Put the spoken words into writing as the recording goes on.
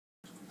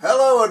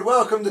Hello and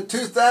welcome to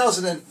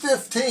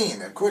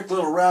 2015. A quick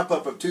little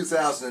wrap-up of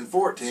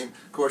 2014.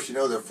 Of course, you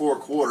know there are 4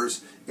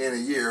 quarters in a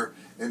year.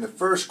 In the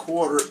first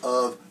quarter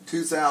of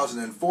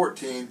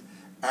 2014,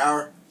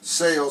 our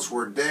sales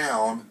were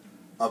down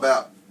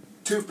about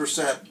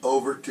 2%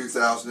 over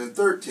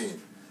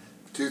 2013.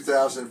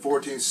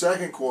 2014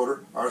 second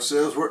quarter, our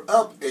sales were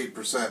up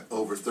 8%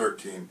 over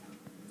 13.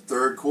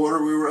 Third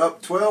quarter, we were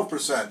up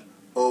 12%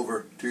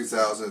 over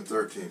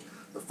 2013.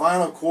 The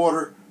final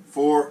quarter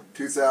for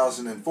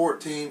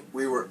 2014,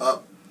 we were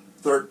up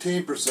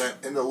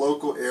 13% in the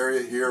local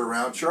area here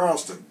around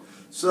Charleston.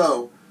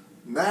 So,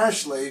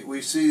 nationally,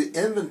 we see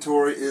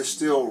inventory is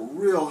still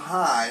real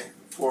high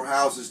for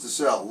houses to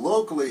sell.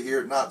 Locally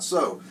here, not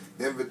so.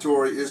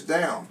 Inventory is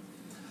down.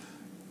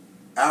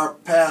 Our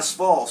past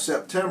fall,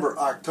 September,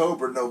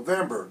 October,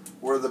 November,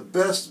 were the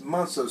best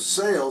months of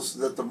sales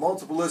that the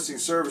multiple listing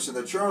service in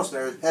the Charleston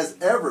area has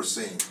ever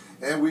seen.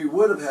 And we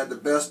would have had the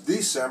best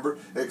December,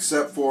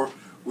 except for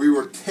we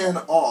were 10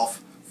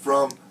 off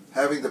from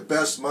having the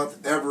best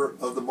month ever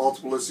of the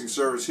multiple listing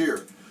service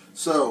here.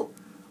 So,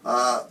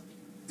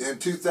 in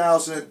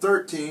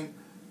 2013,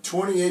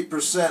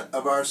 28%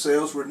 of our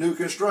sales were new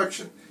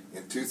construction.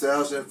 In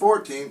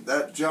 2014,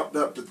 that jumped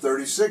up to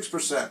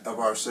 36% of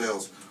our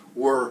sales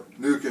were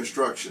new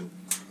construction.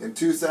 In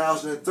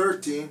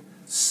 2013,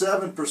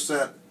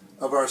 7%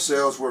 of our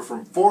sales were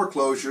from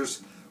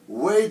foreclosures,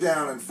 way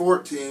down in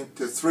 14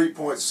 to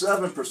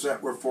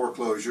 3.7% were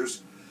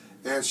foreclosures,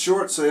 and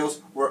short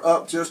sales were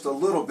up just a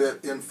little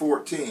bit in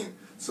 14.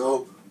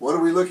 So what are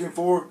we looking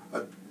for?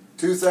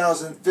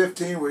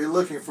 2015, we're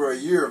looking for a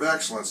year of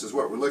excellence is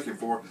what we're looking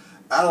for.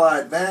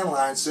 Allied Van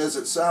Line says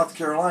that South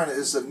Carolina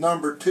is the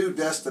 #2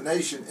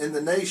 destination in the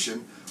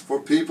nation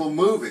for people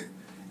moving.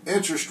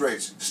 Interest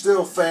rates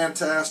still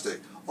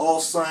fantastic.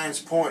 All signs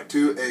point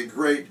to a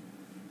great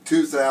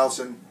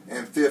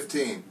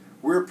 2015.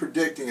 We're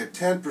predicting a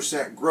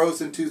 10%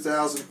 growth in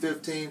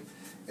 2015,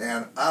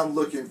 and I'm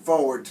looking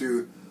forward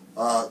to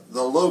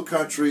the Low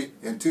Country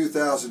in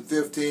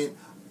 2015.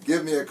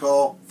 Give me a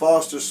call,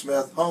 Foster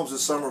Smith,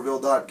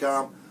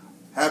 homes@summerville.com.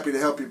 Happy to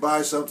help you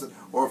buy something,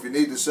 or if you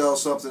need to sell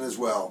something as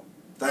well.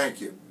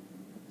 Thank you.